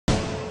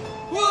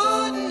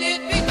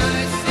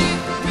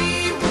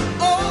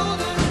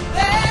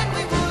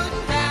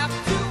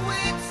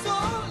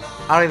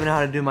I don't even know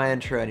how to do my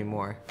intro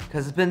anymore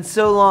because it's been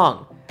so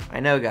long. I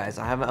know, guys,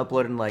 I haven't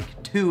uploaded in like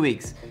 2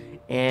 weeks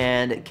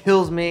and it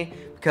kills me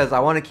because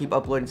I want to keep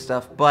uploading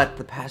stuff, but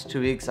the past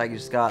 2 weeks I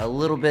just got a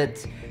little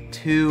bit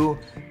too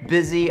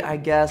busy, I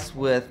guess,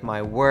 with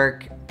my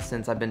work.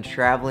 Since I've been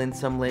traveling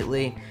some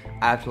lately,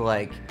 I have to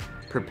like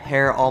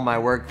prepare all my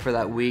work for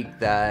that week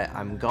that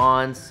I'm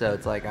gone, so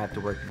it's like I have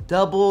to work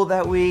double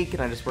that week,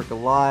 and I just work a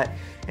lot,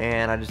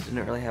 and I just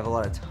didn't really have a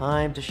lot of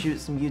time to shoot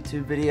some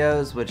YouTube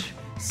videos, which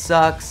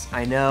sucks.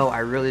 I know, I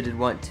really did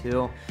want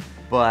to,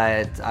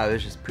 but I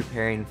was just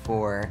preparing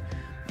for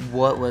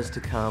what was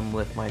to come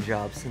with my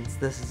job. Since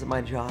this isn't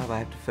my job, I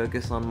have to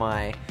focus on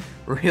my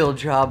real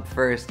job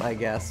first, I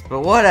guess,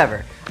 but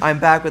whatever. I'm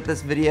back with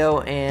this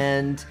video,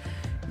 and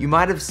you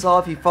might have saw,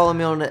 if you follow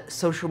me on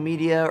social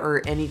media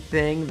or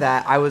anything,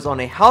 that I was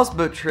on a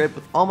houseboat trip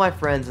with all my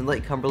friends in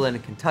Lake Cumberland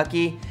in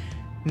Kentucky.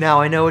 Now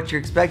I know what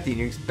you're expecting.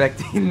 You're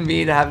expecting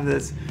me to have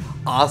this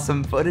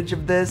awesome footage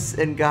of this,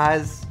 and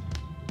guys,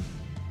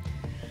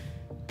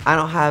 I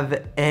don't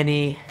have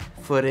any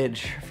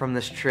footage from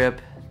this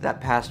trip that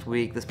past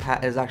week. This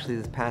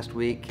past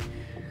week.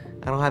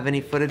 I don't have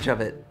any footage of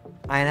it.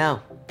 I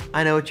know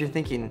what you're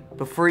thinking.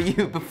 Before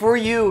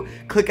you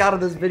click out of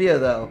this video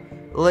though,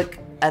 look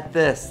at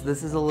this.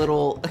 This is a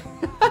little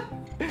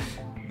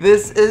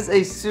this is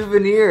a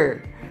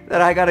souvenir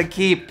that I gotta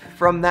keep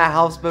from that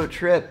houseboat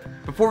trip.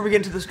 Before we get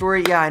into the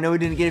story, yeah, I know we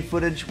didn't get any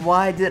footage.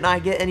 Why didn't I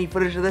get any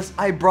footage of this?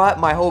 I brought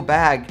my whole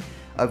bag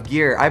of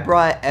gear. I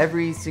brought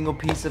every single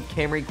piece of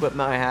camera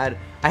equipment I had.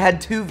 I had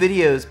 2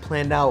 videos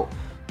planned out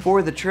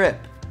for the trip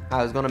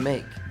I was gonna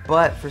make,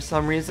 but for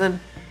some reason,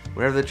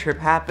 whenever the trip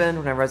happened,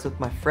 whenever I was with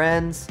my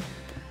friends,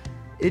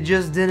 it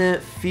just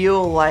didn't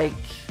feel like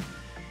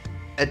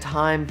a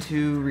time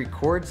to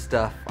record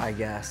stuff, I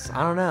guess.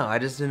 I don't know. I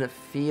just didn't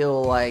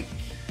feel like...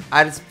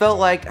 I just felt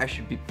like I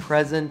should be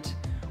present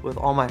with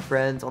all my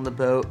friends on the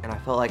boat, and I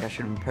felt like I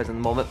should have been present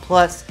in the moment.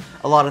 Plus,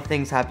 a lot of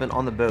things happened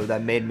on the boat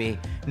that made me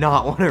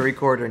not want to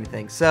record or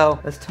anything. So,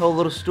 let's tell a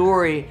little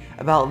story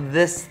about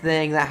this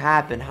thing that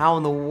happened. How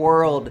in the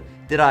world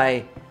did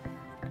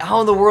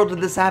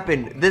this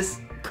happen?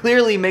 This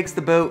clearly makes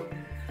the boat...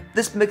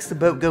 This makes the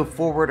boat go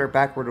forward or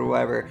backward or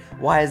whatever.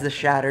 Why is this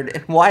shattered?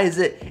 And why is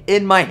it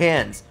in my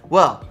hands?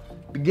 Well,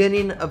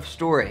 beginning of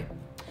story.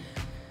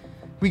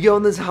 We go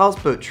on this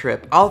houseboat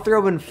trip. I'll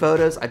throw in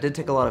photos. I did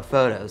take a lot of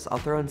photos. I'll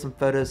throw in some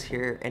photos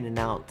here in and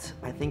out.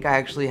 I think I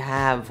actually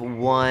have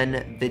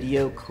one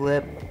video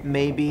clip,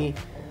 maybe,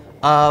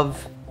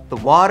 of the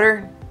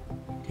water.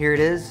 Here it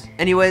is.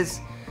 Anyways,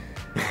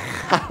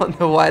 I don't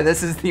know why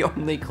this is the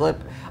only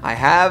clip I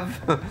have.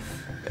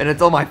 And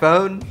it's on my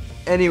phone.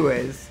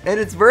 Anyways, and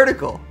it's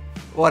vertical.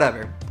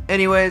 Whatever.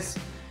 Anyways,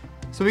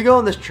 so we go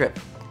on this trip.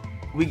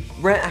 We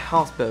rent a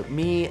houseboat,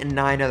 me and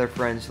 9 other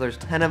friends, so there's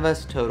 10 of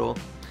us total.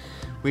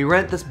 We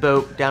rent this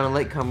boat down in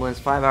Lake Cumberland.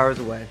 It's 5 hours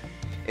away.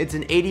 It's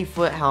an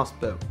 80-foot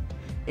houseboat.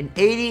 An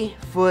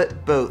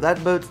 80-foot boat.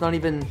 That boat's not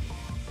even...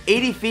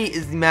 80 feet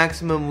is the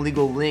maximum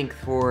legal length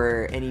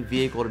for any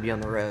vehicle to be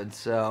on the road,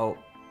 so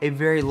a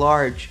very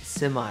large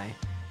semi.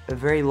 A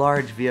very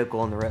large vehicle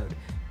on the road.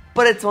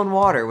 But it's on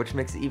water, which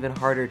makes it even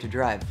harder to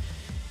drive.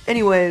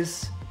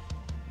 Anyways,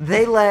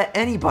 they let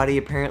anybody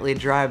apparently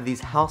drive these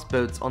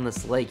houseboats on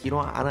this lake. I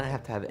don't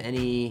have to have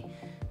any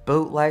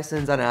boat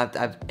license. I don't have to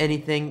have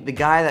anything. The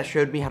guy that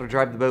showed me how to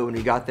drive the boat when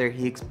we got there,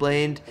 he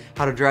explained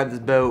how to drive this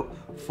boat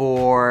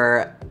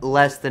for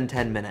less than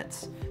 10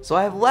 minutes. So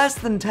I have less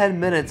than 10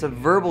 minutes of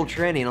verbal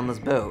training on this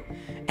boat.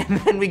 And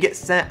then we get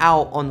sent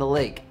out on the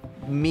lake.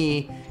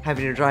 Me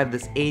having to drive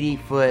this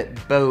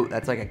 80-foot boat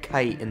that's like a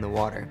kite in the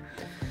water.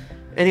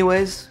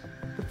 Anyways,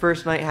 the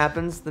first night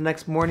happens. The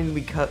next morning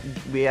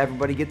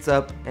everybody gets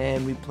up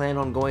and we plan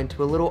on going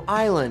to a little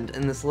island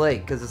in this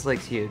lake because this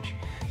lake's huge.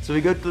 So we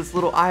go to this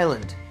little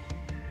island.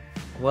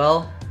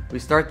 Well, we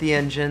start the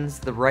engines.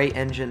 The right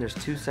engine, there's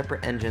 2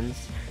 separate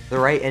engines. The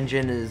right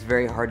engine is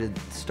very hard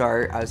to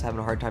start. I was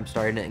having a hard time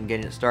starting it and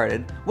getting it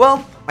started.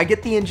 Well, I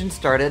get the engine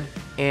started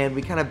and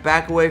we kind of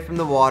back away from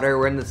the water.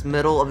 We're in this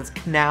middle of this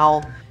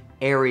canal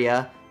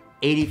area,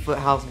 80-foot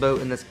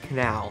houseboat in this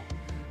canal.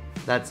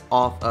 That's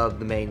off of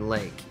the main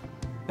lake.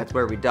 That's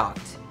where we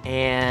docked.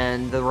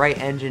 And the right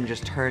engine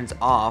just turns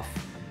off.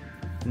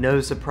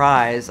 No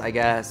surprise, I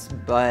guess,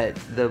 but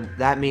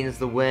that means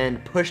the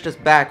wind pushed us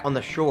back on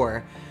the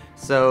shore.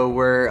 So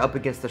we're up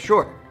against the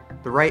shore.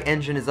 The right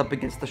engine is up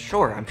against the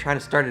shore. I'm trying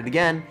to start it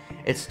again.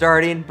 It's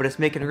starting, but it's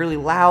making a really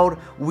loud,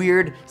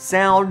 weird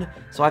sound.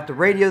 So I have to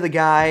radio the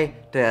guy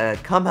to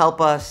come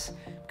help us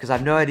because I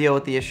have no idea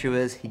what the issue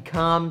is. He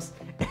comes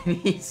and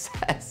he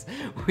says,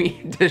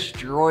 we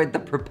destroyed the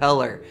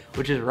propeller,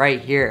 which is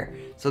right here.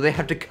 So they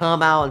have to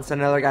come out and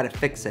send another guy to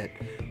fix it.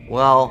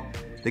 Well,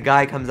 the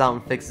guy comes out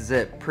and fixes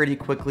it pretty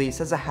quickly. He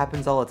says it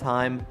happens all the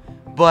time.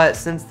 But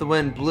since the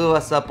wind blew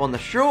us up on the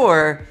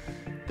shore,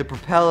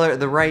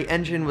 the right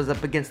engine was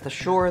up against the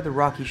shore, the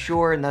rocky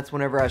shore, and that's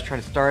whenever I was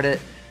trying to start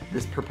it.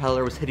 This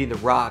propeller was hitting the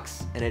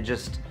rocks and it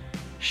just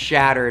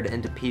shattered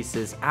into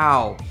pieces.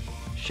 Ow!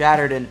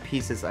 Shattered into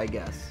pieces, I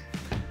guess.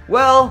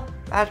 Well,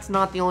 that's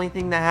not the only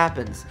thing that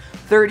happens.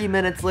 30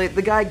 minutes late,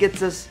 the guy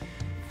gets us,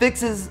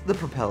 fixes the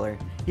propeller.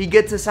 He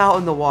gets us out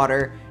in the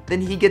water. Then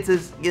he gets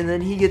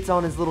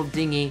on his little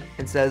dinghy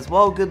and says,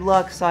 well, good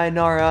luck,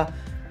 sayonara.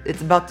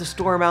 It's about to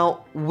storm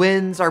out.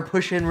 Winds are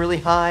pushing really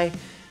high.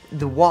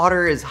 The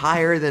water is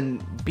higher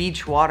than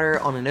beach water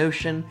on an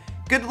ocean.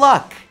 Good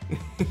luck.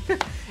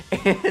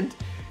 And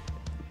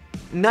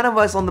none of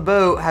us on the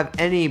boat have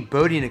any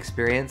boating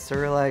experience, so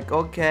we're like,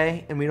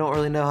 okay, and we don't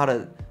really know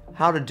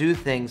how to do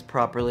things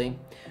properly.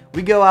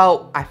 We go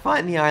out, I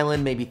find the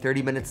island maybe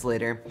 30 minutes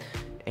later,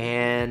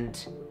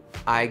 and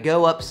I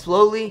go up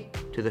slowly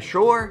to the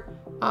shore.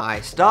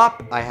 I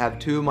stop, I have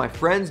two of my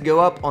friends go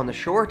up on the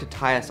shore to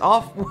tie us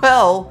off.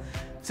 Well,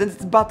 since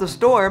it's about to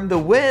storm, the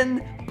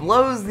wind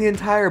blows the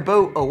entire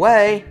boat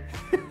away.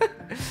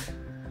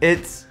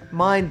 It's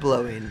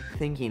mind-blowing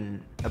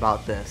thinking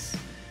about this.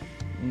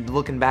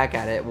 Looking back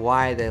at it,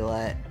 why they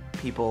let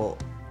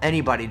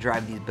anybody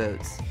drive these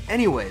boats.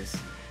 Anyways,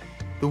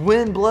 the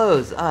wind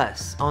blows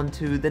us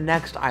onto the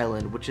next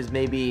island, which is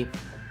maybe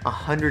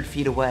 100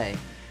 feet away.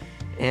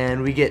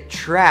 And we get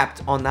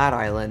trapped on that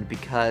island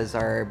because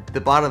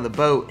the bottom of the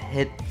boat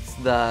hits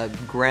the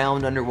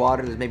ground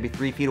underwater. There's maybe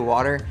 3 feet of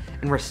water,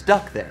 and we're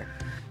stuck there.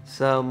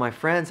 So my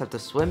friends have to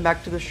swim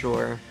back to the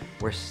shore.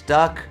 We're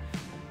stuck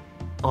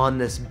on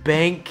this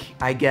bank,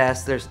 I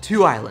guess. There's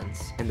 2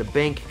 islands, and the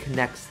bank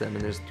connects them,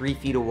 and there's 3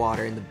 feet of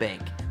water in the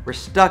bank. We're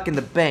stuck in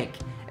the bank,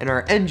 and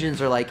our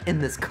engines are like in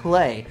this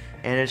clay,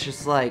 and it's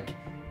just like,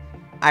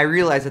 I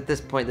realize at this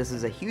point this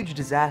is a huge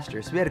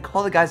disaster. So we had to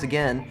call the guys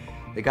again.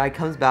 The guy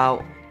comes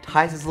out,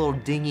 ties his little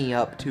dinghy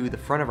up to the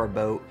front of our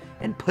boat,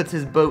 and puts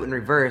his boat in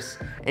reverse,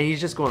 and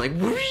he's just going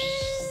like whoosh,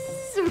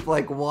 with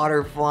like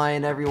water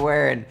flying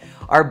everywhere, and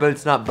our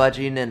boat's not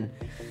budging, and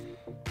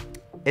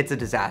it's a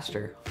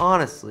disaster,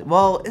 honestly.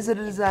 Well, is it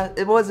a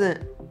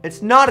disaster?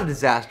 It's not a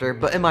disaster,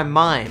 but in my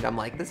mind, I'm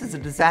like, this is a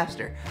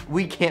disaster.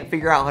 We can't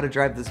figure out how to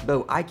drive this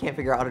boat. I can't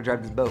figure out how to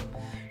drive this boat.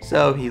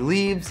 So he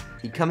leaves,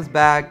 he comes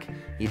back,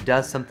 he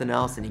does something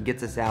else, and he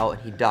gets us out,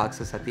 and he docks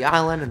us at the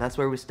island, and that's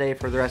where we stay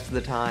for the rest of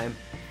the time.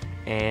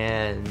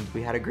 And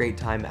we had a great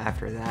time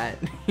after that.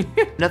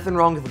 Nothing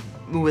wrong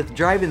with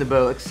driving the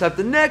boat, except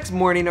the next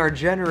morning our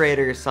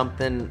generator,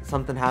 something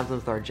happens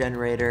with our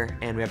generator,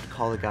 and we have to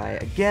call the guy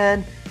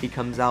again. He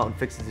comes out and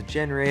fixes the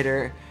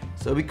generator.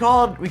 So we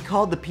called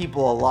the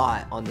people a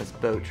lot on this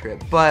boat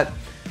trip, but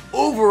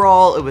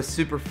overall it was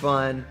super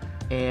fun.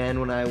 And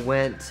when I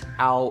went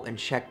out and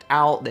checked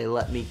out, they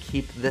let me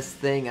keep this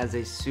thing as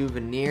a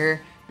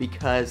souvenir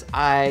because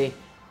I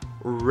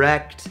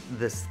wrecked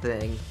this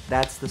thing.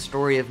 That's the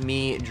story of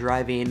me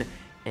driving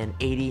an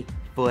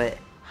 80-foot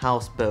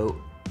houseboat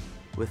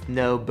with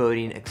no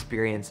boating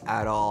experience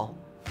at all.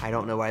 I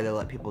don't know why they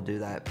let people do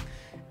that.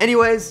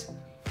 Anyways,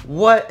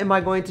 what am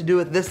I going to do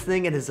with this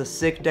thing? It is a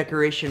sick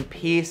decoration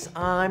piece.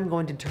 I'm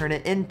going to turn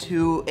it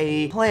into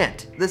a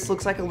plant. This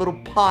looks like a little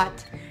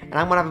pot, and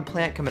I'm gonna have a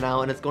plant coming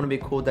out, and it's gonna be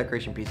a cool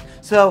decoration piece.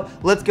 So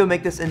let's go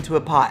make this into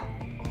a pot.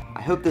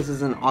 I hope this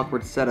isn't an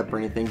awkward setup or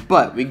anything,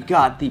 but we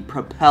got the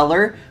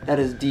propeller that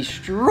is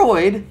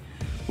destroyed.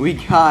 We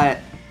got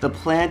the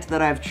plant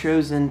that I've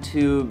chosen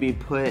to be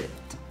put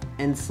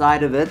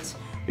inside of it.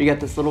 We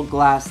got this little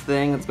glass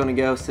thing that's gonna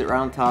go sit right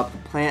on top.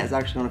 The plant is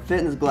actually gonna fit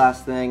in this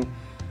glass thing.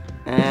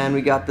 And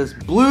we got this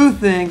blue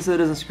thing so it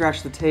doesn't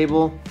scratch the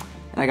table.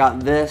 And I got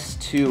this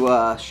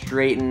to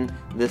straighten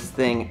this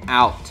thing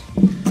out.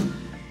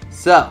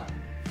 So,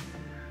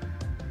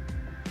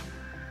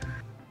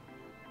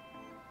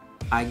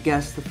 I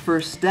guess the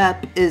first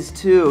step is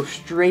to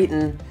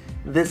straighten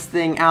this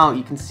thing out.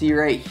 You can see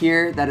right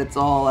here that it's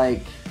all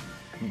like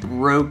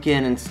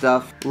broken and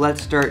stuff.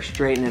 Let's start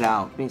straightening it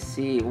out. Let me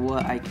see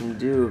what I can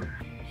do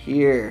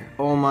here.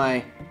 Oh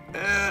my,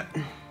 the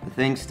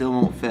thing still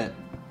won't fit.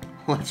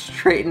 Let's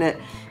straighten it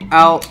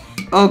out.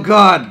 Oh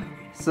God,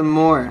 some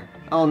more.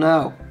 Oh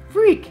no,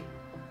 freak.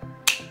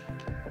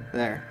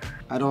 There.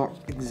 I don't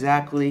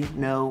exactly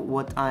know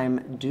what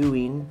I'm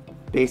doing.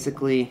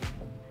 Basically,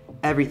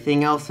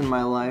 everything else in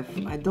my life,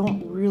 I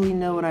don't really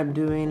know what I'm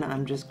doing.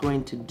 I'm just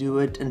going to do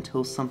it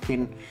until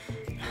something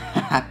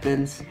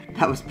happens.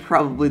 That was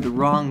probably the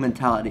wrong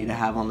mentality to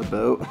have on the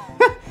boat.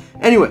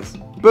 Anyways,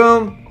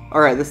 boom.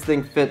 All right, this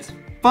thing fits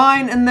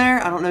fine in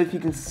there. I don't know if you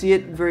can see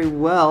it very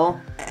well.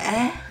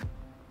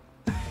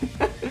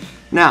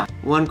 Now,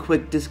 one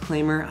quick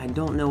disclaimer, I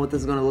don't know what this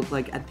is going to look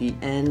like at the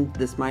end.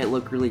 This might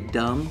look really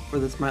dumb, or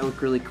this might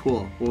look really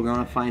cool. We're going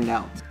to find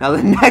out. Now,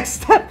 the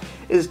next step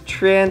is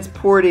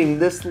transporting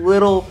this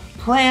little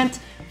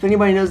plant. If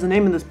anybody knows the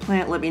name of this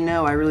plant, let me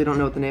know. I really don't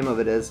know what the name of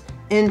it is.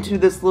 Into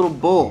this little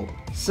bowl.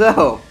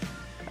 So,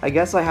 I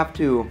guess I have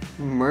to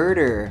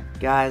murder.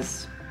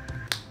 Guys,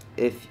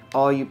 if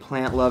all you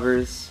plant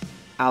lovers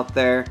out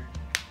there,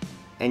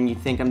 and you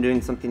think I'm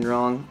doing something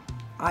wrong,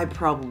 I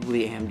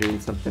probably am doing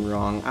something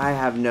wrong. I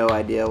have no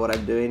idea what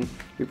I'm doing.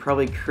 You're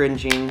probably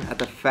cringing at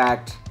the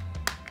fact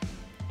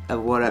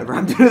of whatever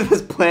I'm doing with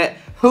this plant.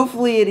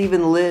 Hopefully it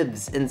even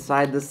lives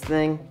inside this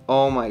thing.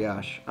 Oh my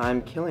gosh,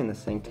 I'm killing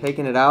this thing.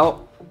 Taking it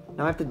out.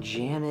 Now I have to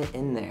jam it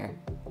in there.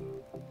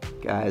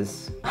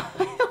 Guys,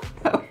 I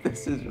don't know if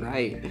This is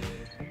right.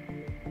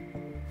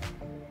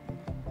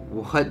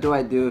 What do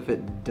I do if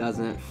it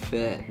doesn't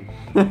fit?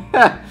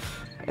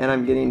 And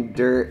I'm getting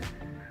dirt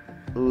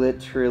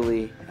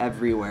literally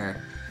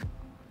everywhere.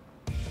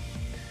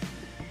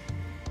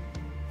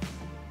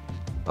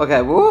 Okay,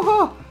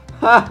 woohoo!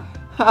 Ha!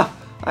 Ha!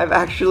 I've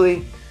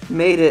actually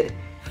made it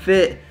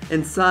fit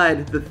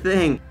inside the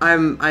thing.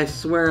 I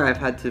swear I've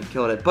had to have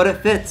killed it, but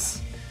it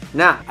fits.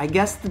 Now, I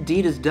guess the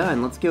deed is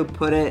done. Let's go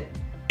put it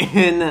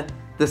in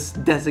this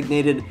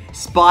designated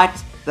spot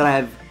that I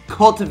have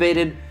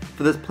cultivated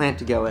for this plant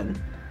to go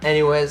in.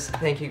 Anyways,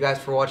 thank you guys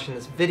for watching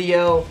this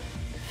video.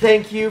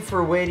 Thank you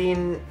for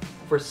waiting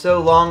for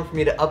so long for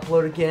me to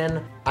upload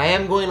again. I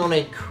am going on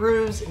a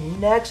cruise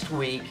next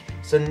week,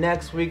 so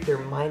next week there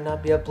might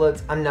not be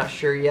uploads. I'm not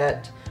sure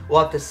yet.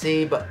 We'll have to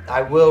see, but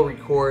I will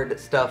record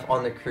stuff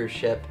on the cruise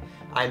ship.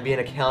 I'm being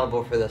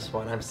accountable for this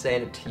one. I'm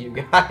saying it to you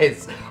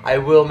guys. I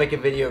will make a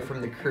video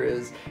from the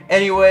cruise.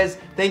 Anyways,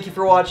 thank you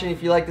for watching.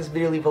 If you like this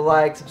video, leave a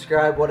like,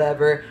 subscribe,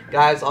 whatever.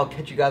 Guys, I'll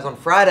catch you guys on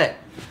Friday.